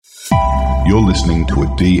You're listening to a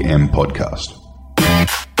DM podcast.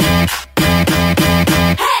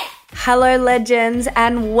 Hello, legends,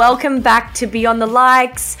 and welcome back to Beyond the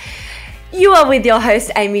Likes. You are with your host,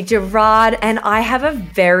 Amy Gerard, and I have a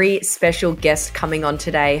very special guest coming on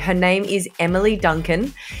today. Her name is Emily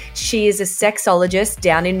Duncan. She is a sexologist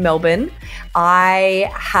down in Melbourne.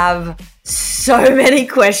 I have so many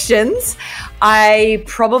questions. I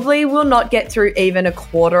probably will not get through even a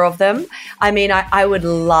quarter of them. I mean, I would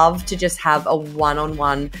love to just have a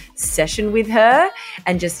one-on-one session with her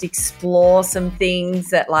and just explore some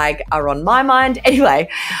things that are on my mind. Anyway,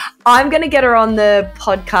 I'm going to get her on the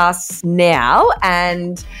podcast now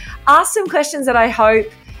and ask some questions that I hope,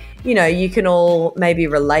 you can all maybe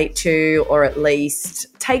relate to or at least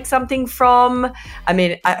take something from. I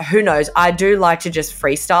mean, who knows? I do like to just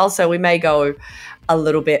freestyle, so we may go a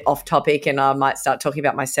little bit off topic and I might start talking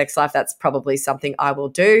about my sex life. That's probably something I will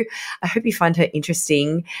do. I hope you find her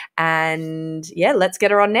interesting. And yeah, let's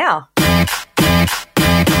get her on now.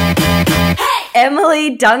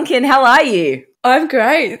 Emily Duncan, how are you? I'm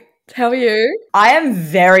great. How are you? I am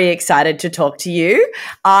very excited to talk to you.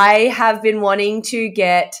 I have been wanting to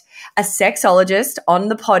get a sexologist on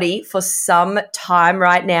the potty for some time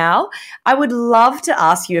right now. I would love to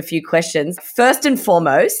ask you a few questions. First and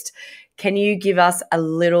foremost, can you give us a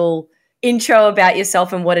little intro about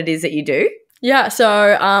yourself and what it is that you do? Yeah,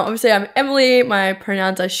 so obviously I'm Emily, my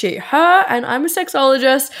pronouns are she, her, and I'm a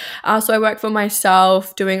sexologist. So I work for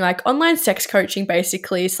myself doing online sex coaching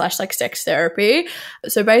basically / sex therapy.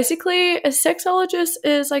 So basically a sexologist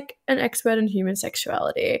is an expert in human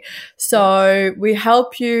sexuality. So we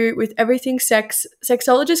help you with everything sex.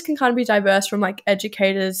 Sexologists can kind of be diverse from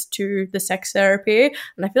educators to the sex therapy.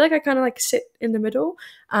 And I feel I kind of sit in the middle.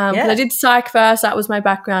 I did psych first, that was my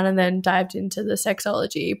background, and then dived into the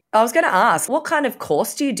sexology. I was going to ask, what kind of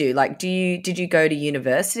course do you do? Did you go to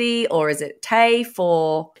university or is it TAFE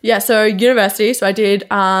or? Yeah, so university. So I did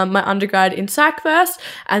my undergrad in psych first,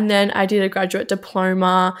 and then I did a graduate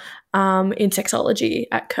diploma in sexology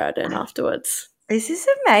at Curtin afterwards. This is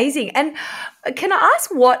amazing. And can I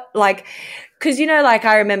ask what, because,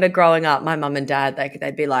 I remember growing up, my mum and dad,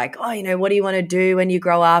 they'd be like, oh, what do you want to do when you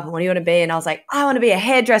grow up? And what do you want to be? And I was like, I want to be a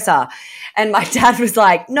hairdresser. And my dad was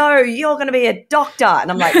like, no, you're going to be a doctor.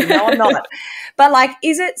 And I'm like, no, I'm not. But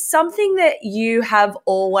is it something that you have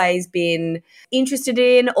always been interested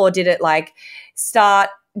in, or did it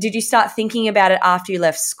did you start thinking about it after you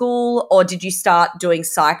left school, or did you start doing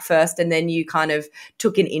psych first and then you kind of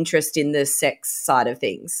took an interest in the sex side of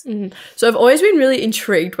things? Mm-hmm. So I've always been really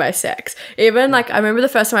intrigued by sex. Even I remember the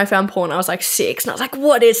first time I found porn, I was 6 and I was like,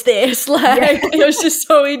 what is this? I was just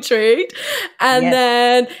so intrigued. And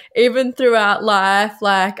then even throughout life,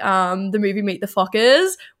 the movie Meet the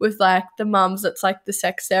Fockers with the mums that's the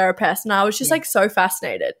sex therapist. And I was just so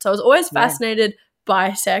fascinated. So I was always fascinated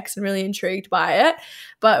by sex and really intrigued by it.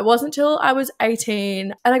 But it wasn't until I was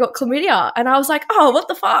 18 and I got chlamydia and I was like, oh, what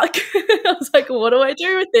the fuck? I was like, what do I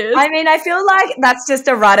do with this? I mean, I feel like that's just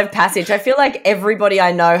a rite of passage. I feel like everybody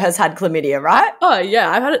I know has had chlamydia, right? Oh,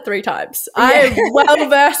 yeah. I've had it 3 times. I am well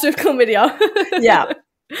versed with chlamydia. Yeah.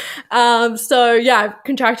 I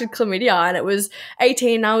contracted chlamydia and it was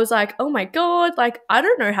 18 and I was like, oh my God, I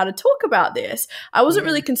don't know how to talk about this. I wasn't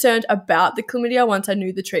really concerned about the chlamydia once I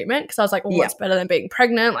knew the treatment, because I was like, well, what's better than being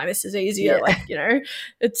pregnant? This is easier.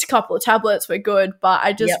 It's a couple of tablets, we're good. But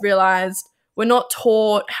I just realized we're not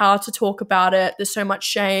taught how to talk about it. There's so much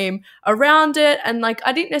shame around it. And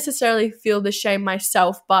I didn't necessarily feel the shame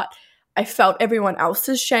myself, but I felt everyone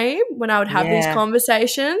else's shame when I would have these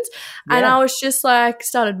conversations. And I was just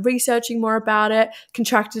started researching more about it,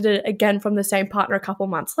 contracted it again from the same partner a couple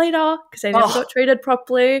months later because they never got treated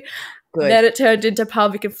properly. Good. Then it turned into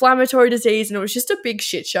pelvic inflammatory disease and it was just a big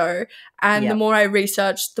shit show. And the more I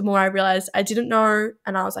researched, the more I realized I didn't know.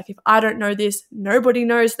 And I was like, if I don't know this, nobody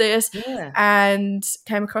knows this. Yeah. And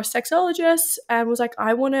came across sexologists and was like,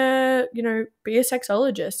 I want to, be a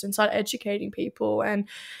sexologist and start educating people. And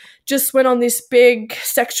just went on this big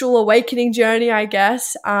sexual awakening journey, I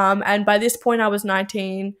guess. And by this point I was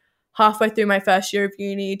 19, halfway through my first year of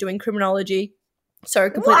uni doing criminology.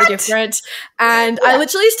 So completely different. And I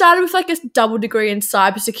literally started with a double degree in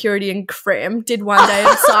cybersecurity and crim, did one day in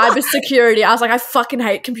cybersecurity. I was like, I fucking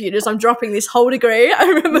hate computers. I'm dropping this whole degree. I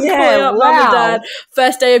remember calling up mum and dad,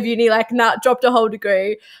 first day of uni, dropped a whole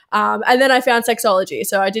degree. And then I found sexology.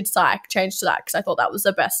 So I did psych, changed to that because I thought that was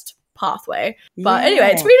the best pathway. But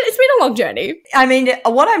anyway, it's been a long journey. I mean,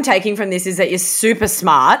 what I'm taking from this is that you're super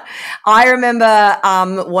smart. I remember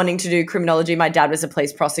wanting to do criminology. My dad was a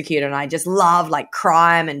police prosecutor, and I just loved like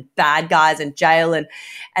crime and bad guys and jail.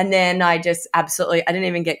 And then I just I didn't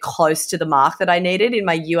even get close to the mark that I needed in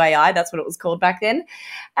my UAI. That's what it was called back then.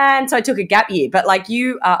 And so I took a gap year. But like,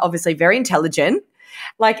 you are obviously very intelligent.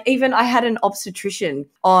 Like, even I had an obstetrician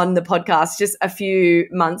on the podcast just a few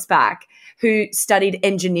months back who studied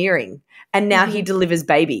engineering, and now he delivers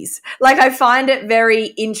babies. Like, I find it very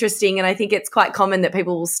interesting, and I think it's quite common that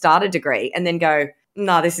people will start a degree and then go,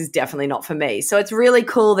 no, this is definitely not for me. So it's really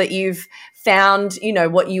cool that you've found, you know,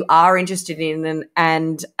 what you are interested in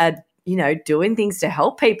and you know, doing things to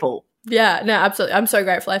help people. Yeah, no, absolutely. I'm so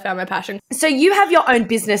grateful I found my passion. So you have your own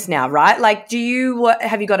business now, right? Like,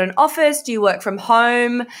 have you got an office? Do you work from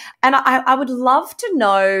home? And I would love to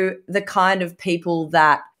know the kind of people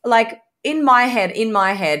that, like, in my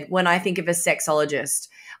head, when I think of a sexologist,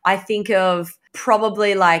 I think of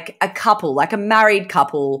probably like a couple, like a married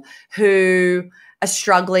couple who are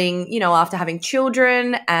struggling, you know, after having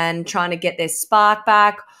children and trying to get their spark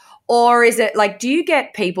back. Or is it like, do you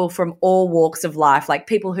get people from all walks of life, like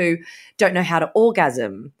people who don't know how to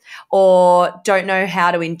orgasm or don't know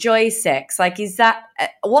how to enjoy sex? Like, is that,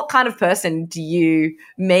 what kind of person do you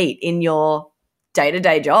meet in your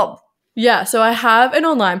day-to-day job? Yeah, so I have an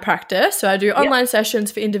online practice. So I do online sessions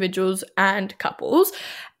for individuals and couples.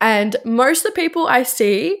 And most of the people I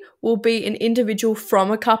see will be an individual from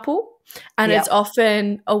a couple. And it's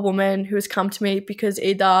often a woman who has come to me because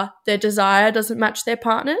either their desire doesn't match their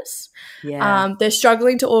partner's, they're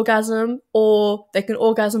struggling to orgasm, or they can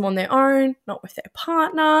orgasm on their own, not with their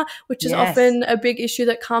partner, which is often a big issue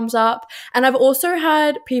that comes up. And I've also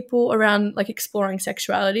had people around like exploring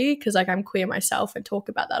sexuality, because like I'm queer myself and talk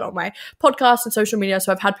about that on my podcast and social media.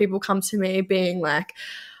 So I've had people come to me being like,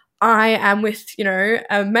 I am with, you know,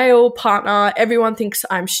 a male partner. Everyone thinks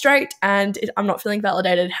I'm straight and I'm not feeling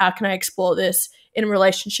validated. How can I explore this in a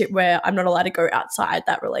relationship where I'm not allowed to go outside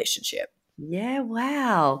that relationship? Yeah,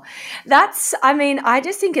 wow. I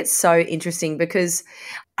just think it's so interesting because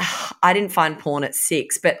I didn't find porn at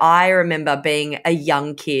 6, but I remember being a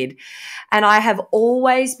young kid, and I have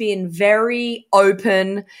always been very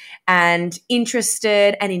open and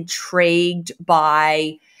interested and intrigued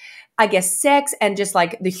by, I guess, sex and just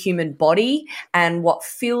like the human body and what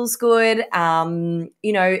feels good.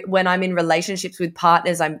 You know, when I'm in relationships with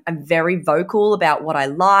partners, I'm very vocal about what I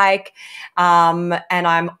like. And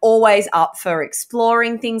I'm always up for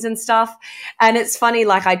exploring things and stuff. And it's funny,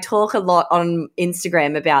 like I talk a lot on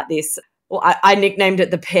Instagram about this. Well, I nicknamed it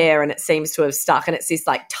the pear, and it seems to have stuck. And it's this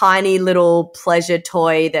like tiny little pleasure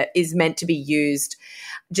toy that is meant to be used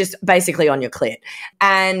just basically on your clit.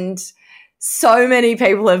 And so many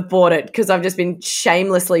people have bought it because I've just been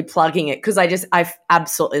shamelessly plugging it because I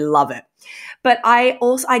absolutely love it. But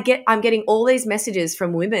I'm getting all these messages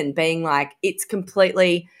from women being like, it's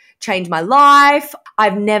completely changed my life.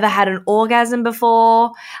 I've never had an orgasm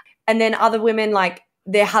before. And then other women, like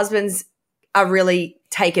their husbands are really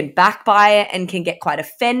taken back by it and can get quite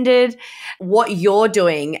offended. What you're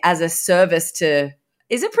doing as a service to,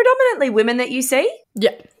 is it predominantly women that you see?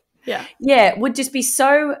 Yeah, would just be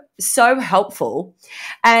so helpful.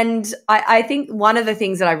 And I think one of the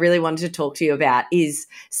things that I really wanted to talk to you about is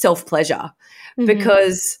self-pleasure,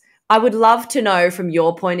 because I would love to know from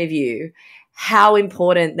your point of view how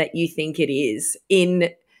important that you think it is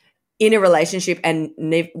in a relationship and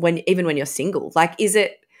even when you're single. Like, is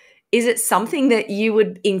it something that you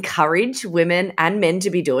would encourage women and men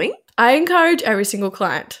to be doing? I encourage every single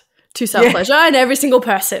client to self-pleasure and every single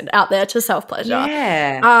person out there to self-pleasure.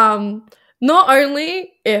 Yeah. Not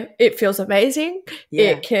only it feels amazing,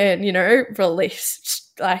 it can, you know, release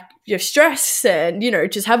like your stress and, you know,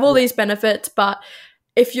 just have all these benefits. But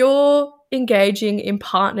if you're engaging in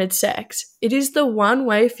partnered sex, it is the one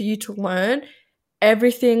way for you to learn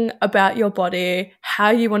everything about your body,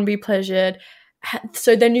 how you want to be pleasured.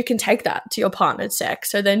 So then you can take that to your partnered sex.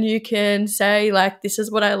 So then you can say like, this is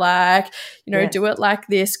what I like, you know, do it like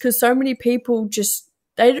this. Because so many people just,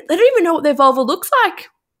 they don't even know what their vulva looks like.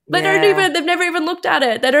 They've never even looked at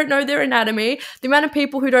it. They don't know their anatomy. The amount of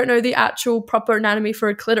people who don't know the actual proper anatomy for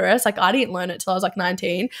a clitoris, like I didn't learn it till I was like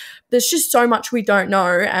 19. There's just so much we don't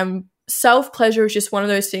know. And self-pleasure is just one of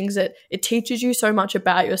those things that it teaches you so much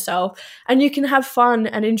about yourself, and you can have fun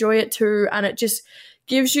and enjoy it too. And it just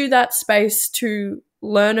gives you that space to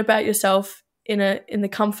learn about yourself in the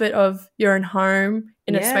comfort of your own home,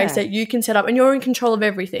 in a space Yeah. that you can set up, and you're in control of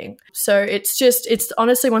everything. So it's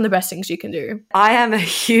honestly one of the best things you can do. I am a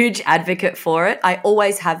huge advocate for it. I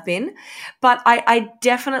always have been. But I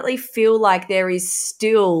definitely feel like there is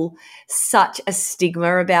still such a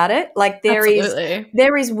stigma about it. Like there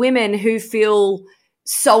is women who feel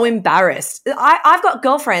so embarrassed. I've got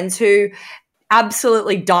girlfriends who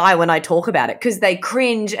absolutely die when I talk about it because they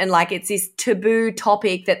cringe and like it's this taboo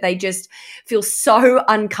topic that they just feel so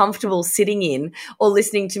uncomfortable sitting in or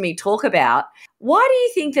listening to me talk about. Why do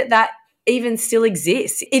you think that even still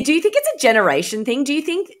exists? Do you think it's a generation thing? Do you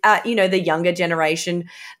think, the younger generation,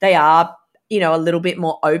 they are, a little bit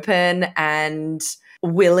more open and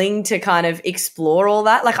willing to kind of explore all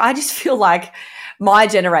that? Like, I just feel like my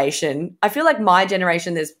generation,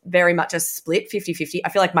 there's very much a split 50-50. I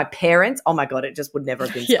feel like my parents, oh my God, it just would never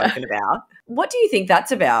have been spoken about. What do you think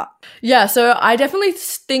that's about? Yeah, so I definitely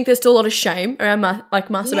think there's still a lot of shame around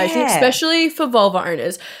masturbation, especially for vulva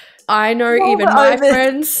owners. I know vulva even my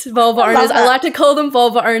friends, vulva owners, I like to call them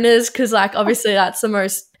vulva owners because, like, obviously that's the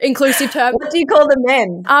most inclusive term. What do you call them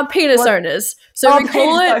then? Penis owners. So we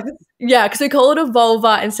call it, because we call it a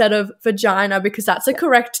vulva instead of vagina because that's a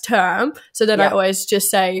correct term. So then I always just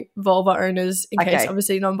say vulva owners in case,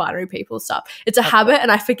 obviously, non-binary people stuff. It's a habit and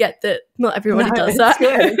I forget that not everybody does that.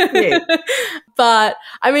 Good. But,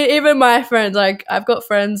 I mean, even my friends, like, I've got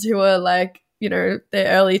friends who are, like, their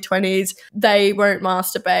early 20s, they won't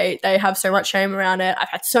masturbate. They have so much shame around it. I've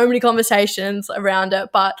had so many conversations around it,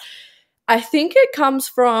 but I think it comes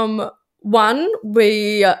from, one,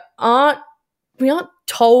 we aren't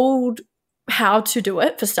told how to do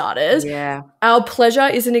it, for starters. Yeah. Our pleasure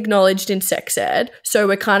isn't acknowledged in sex ed, so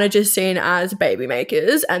we're kind of just seen as baby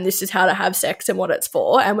makers and this is how to have sex and what it's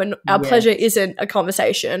for, and when our pleasure isn't a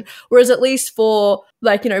conversation. Whereas at least for,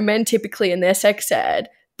 like, men typically in their sex ed,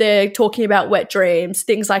 they're talking about wet dreams,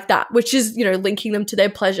 things like that, which is, linking them to their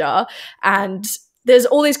pleasure. And there's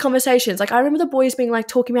all these conversations. Like, I remember the boys being like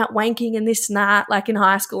talking about wanking and this and that, like in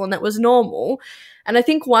high school, and that was normal. And I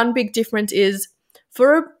think one big difference is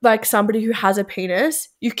for like somebody who has a penis,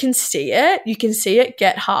 you can see it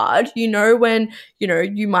get hard. When,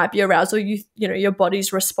 you might be aroused or your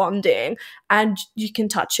body's responding and you can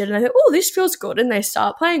touch it and I think, oh, this feels good. And they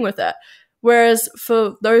start playing with it. Whereas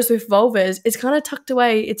for those with vulvas, it's kind of tucked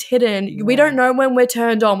away. It's hidden. Yeah. We don't know when we're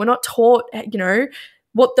turned on. We're not taught,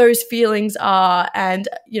 what those feelings are. And,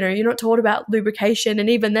 you're not taught about lubrication. And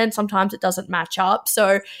even then, sometimes it doesn't match up.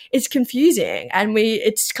 So it's confusing and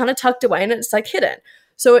it's kind of tucked away and it's like hidden.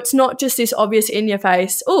 So it's not just this obvious in your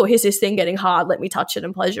face, oh, here's this thing getting hard, let me touch it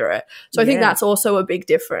and pleasure it. So I think that's also a big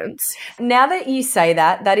difference. Now that you say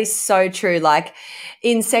that is so true. Like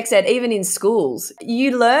in sex ed, even in schools,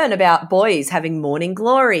 you learn about boys having morning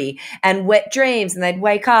glory and wet dreams and they'd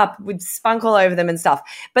wake up with spunk all over them and stuff.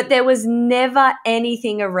 But there was never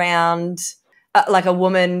anything around like a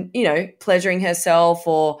woman, pleasuring herself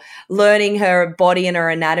or learning her body and her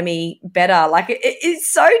anatomy better. Like it's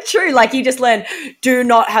so true. Like you just learn, do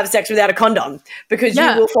not have sex without a condom because you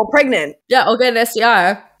will fall pregnant. Yeah, or get an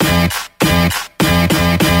STI.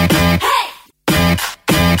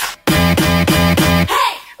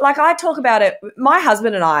 Like I talk about it, my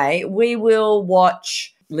husband and I, we will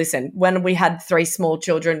watch, listen, when we had 3 small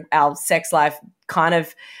children, our sex life kind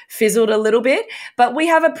of fizzled a little bit, but we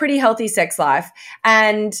have a pretty healthy sex life.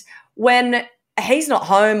 And when he's not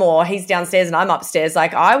home or he's downstairs and I'm upstairs,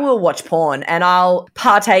 like I will watch porn and I'll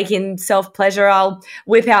partake in self-pleasure. I'll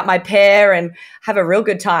whip out my pair and have a real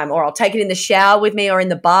good time, or I'll take it in the shower with me or in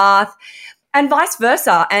the bath. And vice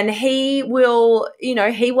versa. And he will,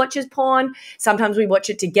 he watches porn. Sometimes we watch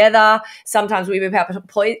it together. Sometimes we whip out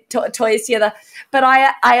toys together. But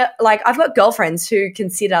I've got girlfriends who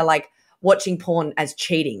consider like watching porn as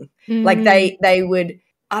cheating. Like they would,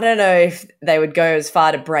 I don't know if they would go as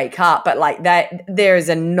far to break up, but like that, there is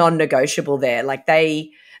a non-negotiable there. Like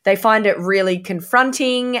they find it really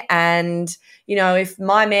confronting. And, if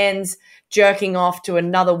my man's jerking off to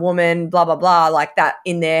another woman, blah, blah, blah, like that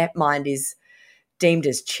in their mind is deemed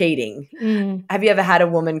as cheating. Have you ever had a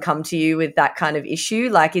woman come to you with that kind of issue?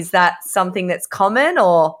 Like, is that something that's common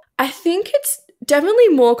or? I think it's definitely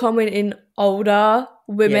more common in older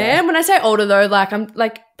women. Yeah. When I say older though, like I'm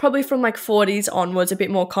like probably from like 40s onwards, a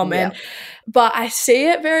bit more common. Yeah. But I see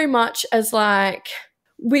it very much as like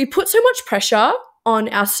we put so much pressure on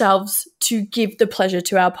ourselves to give the pleasure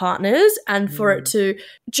to our partners and for it to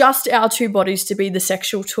just our 2 bodies to be the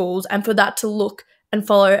sexual tools and for that to look and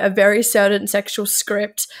follow a very certain sexual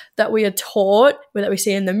script that we are taught, that we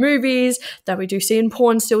see in the movies, that we do see in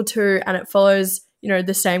porn still too, and it follows,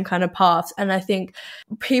 the same kind of path. And I think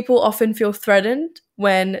people often feel threatened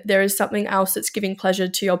when there is something else that's giving pleasure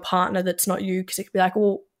to your partner that's not you, because it could be like,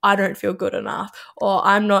 well, I don't feel good enough, or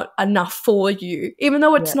I'm not enough for you, even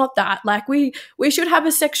though it's not that. Like we should have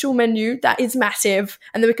a sexual menu that is massive,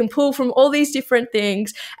 and then we can pull from all these different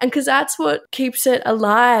things, and because that's what keeps it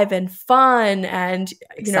alive and fun and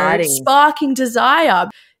Exciting. Sparking desire.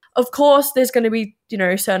 Of course, there's going to be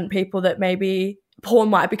certain people that maybe porn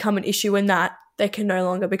might become an issue in that they can no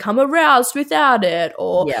longer become aroused without it,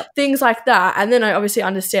 or things like that. And then I obviously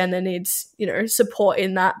understand there needs support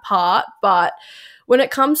in that part, but when it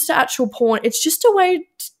comes to actual porn, it's just a way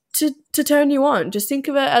to turn you on. Just think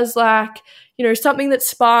of it as like, something that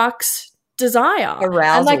sparks desire.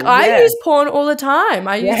 Arousal. And like I use porn all the time.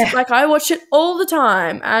 I watch it all the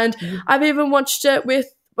time. And I've even watched it with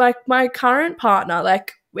like my current partner.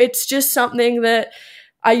 Like it's just something that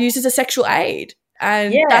I use as a sexual aid.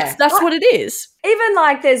 And that's what it is. Even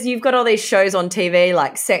like you've got all these shows on TV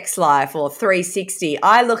like Sex Life or 360.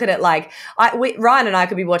 I look at it like Ryan and I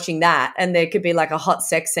could be watching that, and there could be like a hot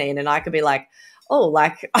sex scene, and I could be like, oh,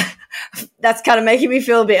 like that's kind of making me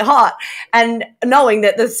feel a bit hot, and knowing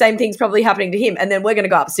that the same thing's probably happening to him, and then we're going to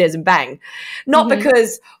go upstairs and bang. Not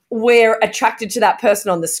because we're attracted to that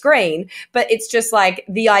person on the screen, but it's just like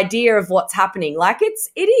the idea of what's happening. Like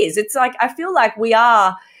it's like I feel like we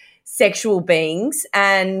are sexual beings,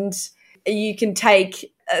 and you can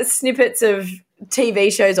take snippets of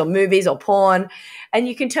TV shows or movies or porn, and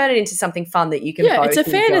you can turn it into something fun that you can both it's a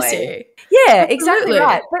enjoy. Fantasy. Yeah, exactly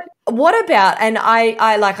right. But what about, and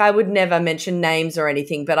I would never mention names or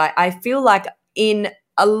anything, but I feel like in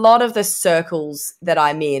a lot of the circles that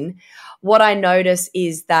I'm in, what I notice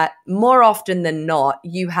is that more often than not,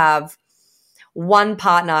 you have one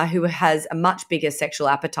partner who has a much bigger sexual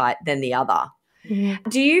appetite than the other. Mm-hmm.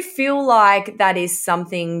 Do you feel like that is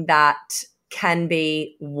something that can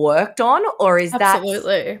be worked on, or is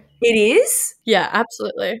absolutely. It is? Yeah,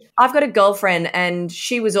 absolutely. I've got a girlfriend, and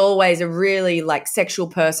she was always a really like sexual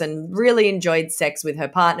person, really enjoyed sex with her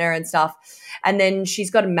partner and stuff. And then she's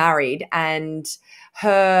got married, and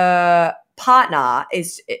her partner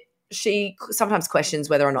she sometimes questions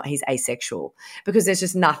whether or not he's asexual because there's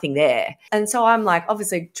just nothing there. And so I'm like,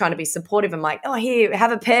 obviously trying to be supportive. I'm like, oh, here,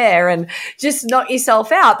 have a pair and just knock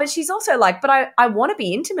yourself out. But she's also like, but I want to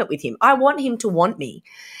be intimate with him. I want him to want me,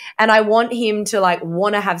 and I want him to like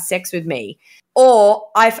want to have sex with me. Or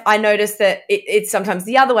I notice that it's sometimes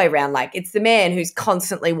the other way around. Like it's the man who's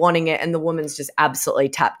constantly wanting it and the woman's just absolutely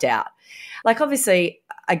tapped out. Like obviously,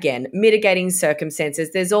 again, mitigating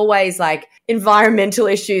circumstances. There's always like environmental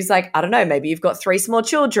issues. Like, I don't know, maybe you've got 3 small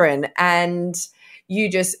children and you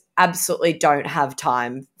just absolutely don't have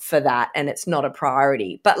time for that and it's not a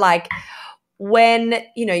priority. But like when,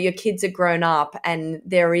 your kids are grown up and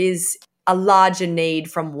there is a larger need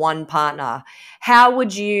from one partner, how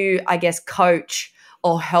would you, I guess, coach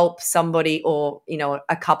or help somebody or,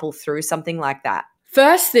 a couple through something like that?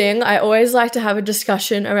 First thing, I always like to have a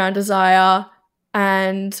discussion around desire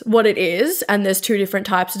and what it is. And there's 2 different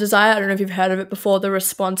types of desire. I don't know if you've heard of it before, the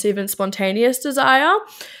responsive and spontaneous desire.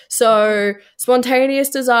 So spontaneous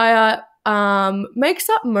desire makes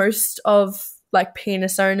up most of like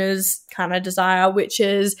penis owners' kind of desire, which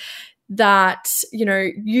is that,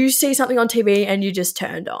 you see something on TV and you just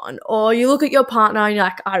turned on, or you look at your partner and you're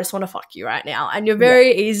like, I just want to fuck you right now. And you're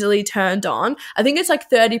very easily turned on. I think it's like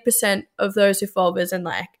 30% of those with vulvas and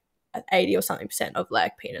like 80 or something % of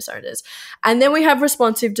like penis owners. And then we have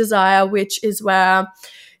responsive desire, which is where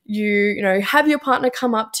you have your partner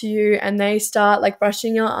come up to you and they start like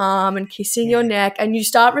brushing your arm and kissing your neck and you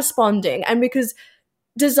start responding. And because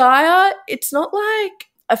desire, it's not like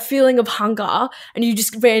a feeling of hunger and you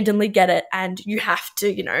just randomly get it and you have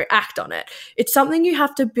to, act on it. It's something you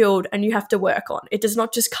have to build and you have to work on. It does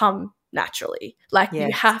not just come naturally. Like you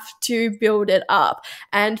have to build it up.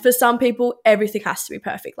 And for some people, everything has to be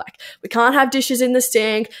perfect. Like we can't have dishes in the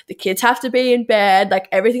sink. The kids have to be in bed. Like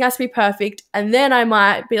everything has to be perfect. And then I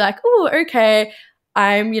might be like, oh, okay,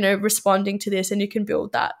 I'm, responding to this, and you can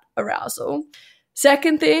build that arousal.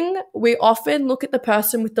 Second thing, we often look at the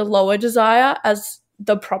person with the lower desire as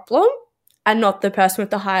the problem and not the person with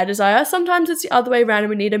the higher desire. Sometimes it's the other way around and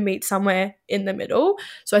we need to meet somewhere in the middle.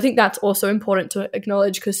 So I think that's also important to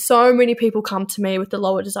acknowledge, because so many people come to me with the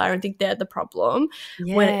lower desire and think they're the problem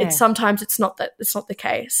when sometimes it's not the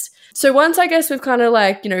case. So once I guess we've kind of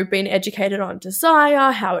like, been educated on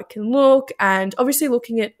desire, how it can look, and obviously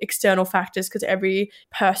looking at external factors because every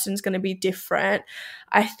person's going to be different,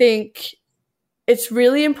 I think it's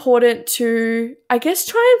really important to, I guess,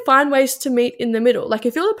 try and find ways to meet in the middle. Like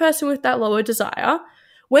if you're the person with that lower desire,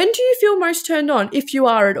 when do you feel most turned on, if you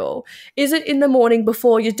are at all? Is it in the morning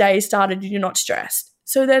before your day started and you're not stressed?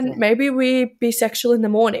 So then maybe we be sexual in the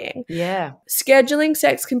morning. Yeah. Scheduling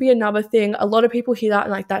sex can be another thing. A lot of people hear that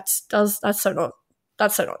and like that's so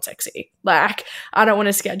not sexy. Like, I don't want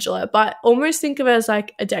to schedule it. But almost think of it as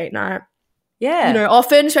like a date night. Yeah. You know,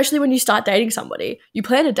 often, especially when you start dating somebody, you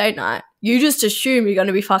plan a date night. You just assume you're going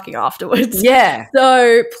to be fucking afterwards. Yeah.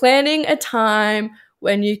 So planning a time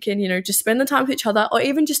when you can, you know, just spend the time with each other, or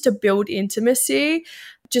even just to build intimacy,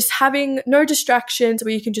 just having no distractions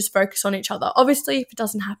where you can just focus on each other. Obviously, if it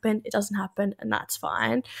doesn't happen, it doesn't happen, and that's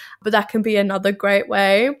fine. But that can be another great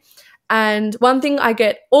way. And one thing I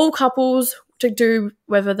get all couples to do,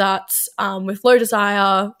 whether that's with low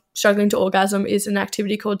desire, struggling to orgasm, is an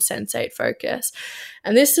activity called sensate focus.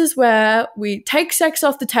 And this is where we take sex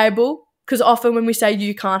off the table, because often when we say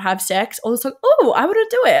you can't have sex, all of a sudden, oh, I want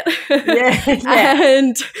to do it. Yeah.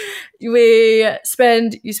 And you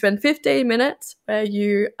spend 15 minutes where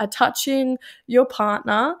you are touching your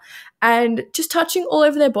partner and just touching all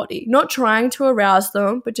over their body, not trying to arouse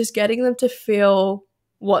them, but just getting them to feel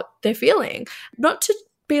what they're feeling. Not to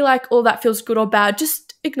be like, oh, that feels good or bad.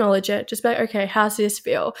 Just acknowledge it. Just be like, okay, how's this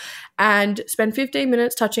feel? And spend 15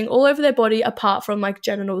 minutes touching all over their body apart from like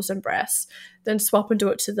genitals and breasts. Then swap and do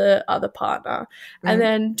it to the other partner. And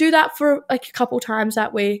then do that for like a couple times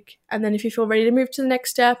that week. And then if you feel ready to move to the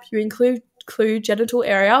next step, you include genital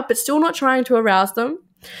area, but still not trying to arouse them.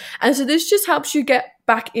 And so this just helps you get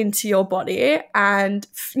back into your body and,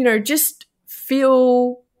 you know, just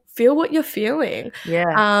feel what you're feeling.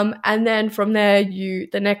 Yeah. And then from there,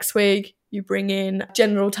 the next week, you bring in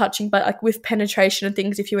genital touching, but like with penetration and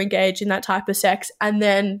things if you engage in that type of sex. And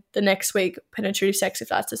then the next week, penetrative sex if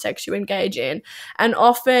that's the sex you engage in. And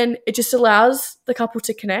often it just allows the couple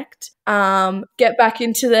to connect, get back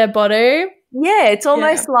into their body. Yeah, it's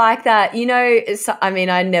almost like that, you know, I mean,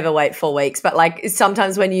 I never wait 4 weeks, but like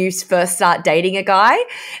sometimes when you first start dating a guy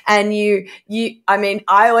and I mean,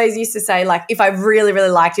 I always used to say like, if I really, really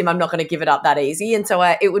liked him, I'm not going to give it up that easy. And so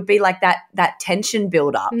it would be like that tension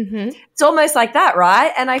build up. Mm-hmm. It's almost like that,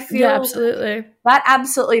 right? And I feel absolutely. That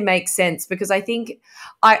absolutely makes sense, because I think,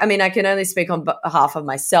 I mean, I can only speak on behalf of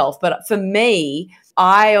myself, but for me,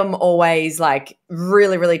 I am always like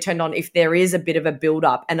really, really turned on if there is a bit of a build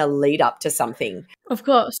up and a lead up to something. Of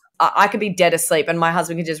course. I could be dead asleep and my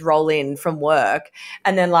husband can just roll in from work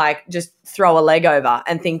and then like just throw a leg over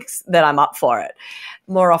and thinks that I'm up for it.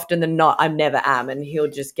 More often than not, I never am, and he'll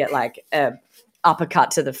just get like a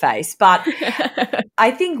uppercut to the face. But I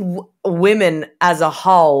think women as a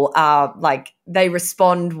whole are like, they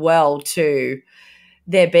respond well to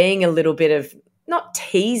there being a little bit of not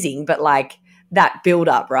teasing, but like that build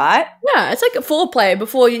up, right? Yeah, it's like a foreplay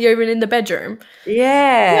before you're even in the bedroom.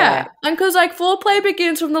 Yeah. And because like foreplay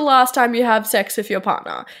begins from the last time you have sex with your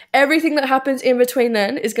partner. Everything that happens in between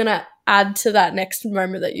then is going to add to that next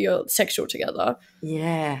moment that you're sexual together.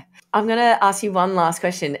 Yeah. I'm going to ask you one last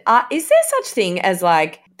question. Is there such thing as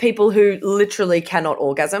like people who literally cannot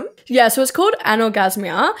orgasm? Yeah, so it's called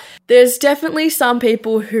anorgasmia. There's definitely some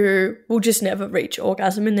people who will just never reach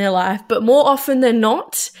orgasm in their life, but more often than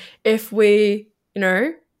not, if we, you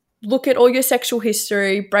know, look at all your sexual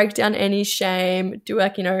history, break down any shame, do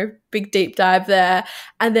like, you know, big deep dive there,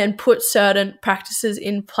 and then put certain practices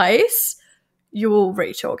in place, you will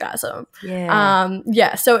reach orgasm.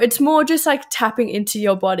 Yeah. So it's more just like tapping into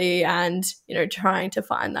your body and, you know, trying to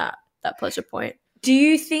find that pleasure point. Do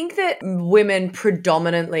you think that women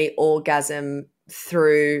predominantly orgasm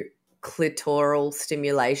through clitoral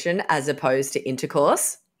stimulation as opposed to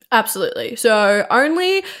intercourse? Absolutely. So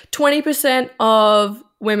only 20% of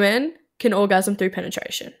women can orgasm through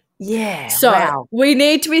penetration. Yeah. So we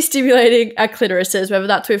need to be stimulating our clitorises, whether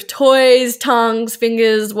that's with toys, tongues,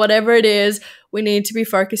 fingers, whatever it is. We need to be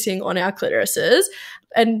focusing on our clitorises.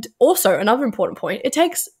 And also another important point, it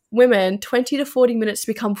takes women 20 to 40 minutes to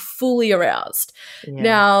become fully aroused. Yeah.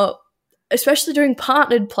 Now, especially during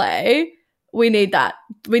partnered play, we need that.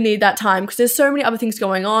 We need that time because there's so many other things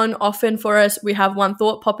going on. Often for us, we have one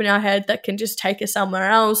thought pop in our head that can just take us somewhere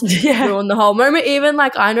else, ruin the whole moment. Even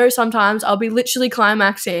like I know sometimes I'll be literally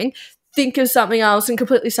climaxing, think of something else and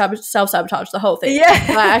completely self-sabotage the whole thing.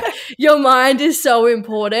 Yeah. Like your mind is so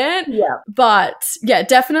important. Yeah. But yeah,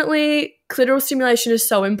 definitely clitoral stimulation is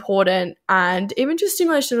so important, and even just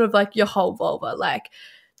stimulation of like your whole vulva. Like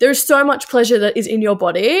there's so much pleasure that is in your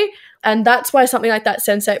body, and that's why something like that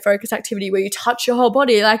sensate focus activity where you touch your whole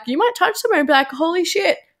body, like you might touch somewhere and be like, holy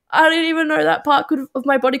shit, I didn't even know that part of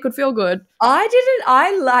my body could feel good.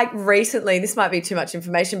 I like recently, this might be too much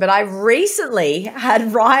information, but I recently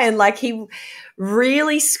had Ryan, like he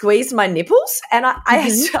really squeezed my nipples, and I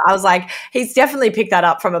was like, he's definitely picked that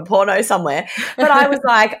up from a porno somewhere. But I was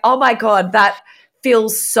like, oh my God, that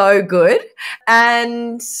feels so good.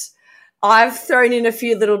 And I've thrown in a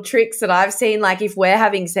few little tricks that I've seen, like if we're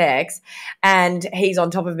having sex and he's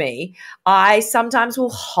on top of me, I sometimes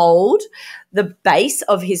will hold the base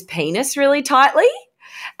of his penis really tightly,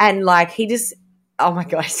 and like he just, oh my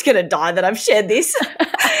God, he's going to die that I've shared this.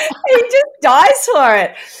 He just dies for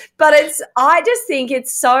it. But I just think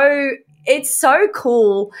it's so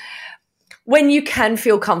cool when you can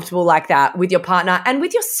feel comfortable like that with your partner and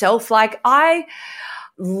with yourself. Like, I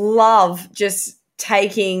love just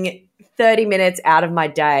taking 30 minutes out of my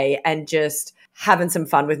day and just having some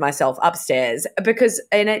fun with myself upstairs,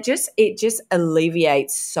 and it just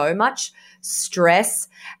alleviates so much stress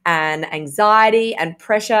and anxiety and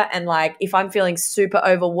pressure. And like, if I'm feeling super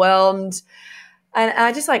overwhelmed, and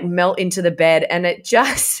I just like melt into the bed, and it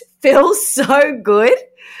just feels so good.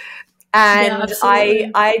 And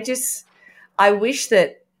I wish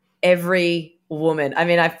that every woman, I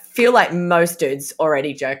mean, I feel like most dudes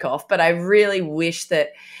already jerk off, but I really wish that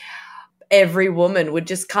every woman would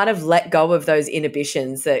just kind of let go of those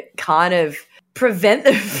inhibitions that kind of prevent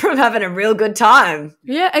them from having a real good time.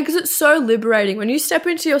 Yeah, and because it's so liberating. When you step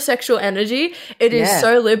into your sexual energy, it is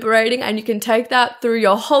so liberating, and you can take that through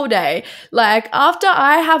your whole day. Like, after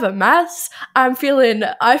I have a mass, I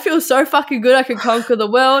feel so fucking good. I can conquer the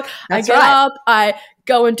world. I get up, I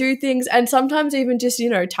go and do things, and sometimes even just,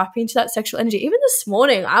 tap into that sexual energy. Even this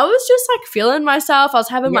morning, I was just like feeling myself. I was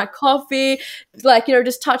having my coffee, like,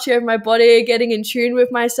 just touching over my body, getting in tune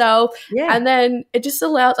with myself. Yeah. And then it just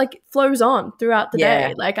allows, like, it flows on throughout the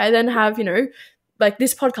day. Like, I then have, like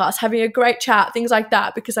this podcast, having a great chat, things like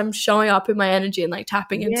that, because I'm showing up in my energy and like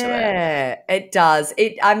tapping into it. Yeah, it does.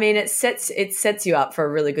 It sets you up for a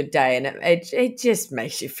really good day, and it just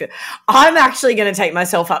makes you feel. I'm actually going to take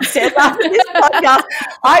myself upstairs after this podcast.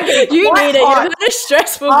 You need it. You've had a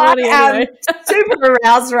stressful morning anyway. I'm super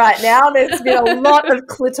aroused right now. There's been a lot of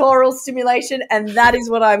clitoral stimulation, and that is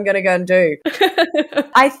what I'm going to go and do.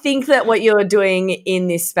 I think that what you're doing in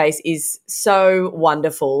this space is so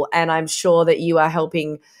wonderful, and I'm sure that you are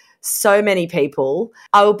helping so many people.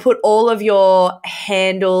 I will put all of your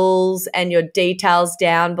handles and your details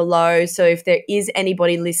down below. So if there is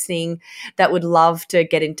anybody listening that would love to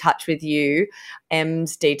get in touch with you,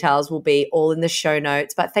 Em's details will be all in the show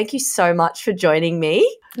notes. But thank you so much for joining me.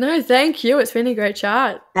 No, thank you. It's been a great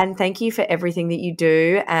chat. And thank you for everything that you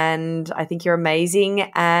do. And I think you're amazing,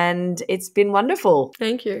 and it's been wonderful.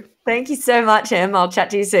 Thank you. Thank you so much, Em. I'll chat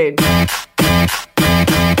to you soon.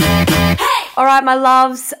 All right, my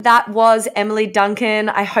loves, that was Emily Duncan.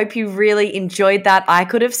 I hope you really enjoyed that. I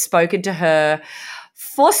could have spoken to her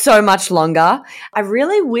for so much longer. I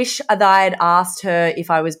really wish that I had asked her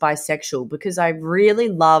if I was bisexual, because I really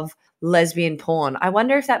love lesbian porn. I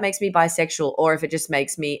wonder if that makes me bisexual, or if it just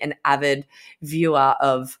makes me an avid viewer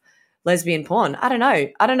of lesbian porn. I don't know.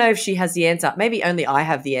 I don't know if she has the answer. Maybe only I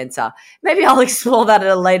have the answer. Maybe I'll explore that at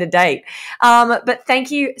a later date. But thank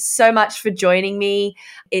you so much for joining me.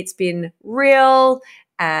 It's been real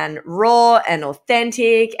and raw and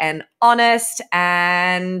authentic and honest,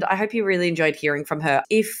 and I hope you really enjoyed hearing from her.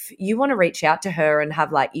 If you want to reach out to her and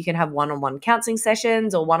have you can have one-on-one counseling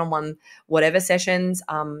sessions or one-on-one whatever sessions.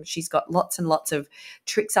 She's got lots and lots of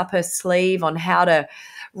tricks up her sleeve on how to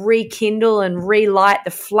rekindle and relight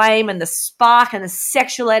the flame and the spark and the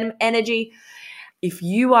sexual energy. If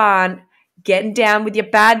you aren't getting down with your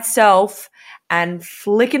bad self and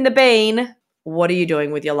flicking the bean, what are you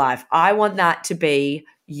doing with your life? I want that to be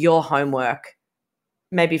your homework,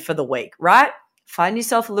 maybe for the week, right? Find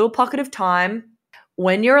yourself a little pocket of time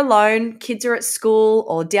when you're alone, kids are at school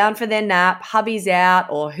or down for their nap, hubby's out,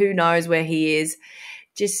 or who knows where he is.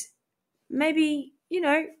 Just maybe,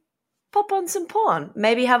 pop on some porn.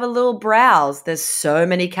 Maybe have a little browse. There's so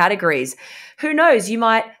many categories. Who knows? You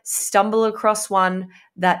might stumble across one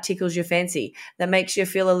that tickles your fancy, that makes you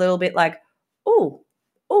feel a little bit like, ooh,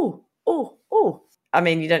 ooh, ooh, ooh. I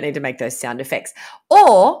mean, you don't need to make those sound effects.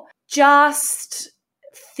 Or just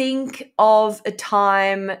think of a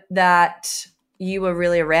time that you were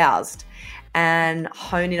really aroused and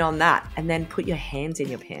hone in on that, and then put your hands in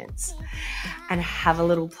your pants and have a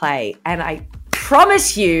little play. And I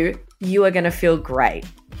promise you, you are going to feel great.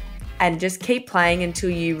 And just keep playing until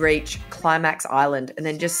you reach Climax Island, and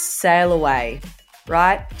then just sail away,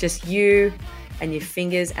 right? Just you and your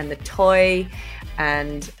fingers and the toy.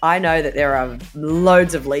 And I know that there are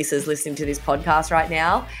loads of Lisas listening to this podcast right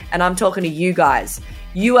now, and I'm talking to you guys.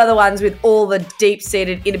 You are the ones with all the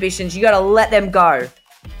deep-seated inhibitions. You got to let them go,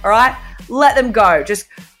 all right? Let them go. Just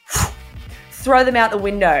throw them out the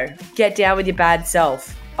window. Get down with your bad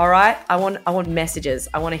self. All right, I want messages.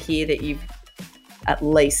 I want to hear that you've at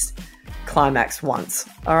least climaxed once.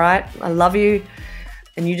 All right, I love you.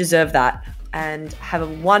 and you deserve that. And have a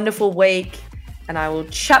wonderful week. And I will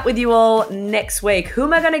chat with you all next week. Who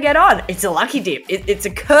am I going to get on? It's a lucky dip. It's a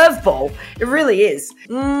curveball. It really is.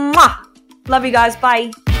 Mwah! Love you guys.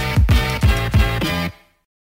 Bye.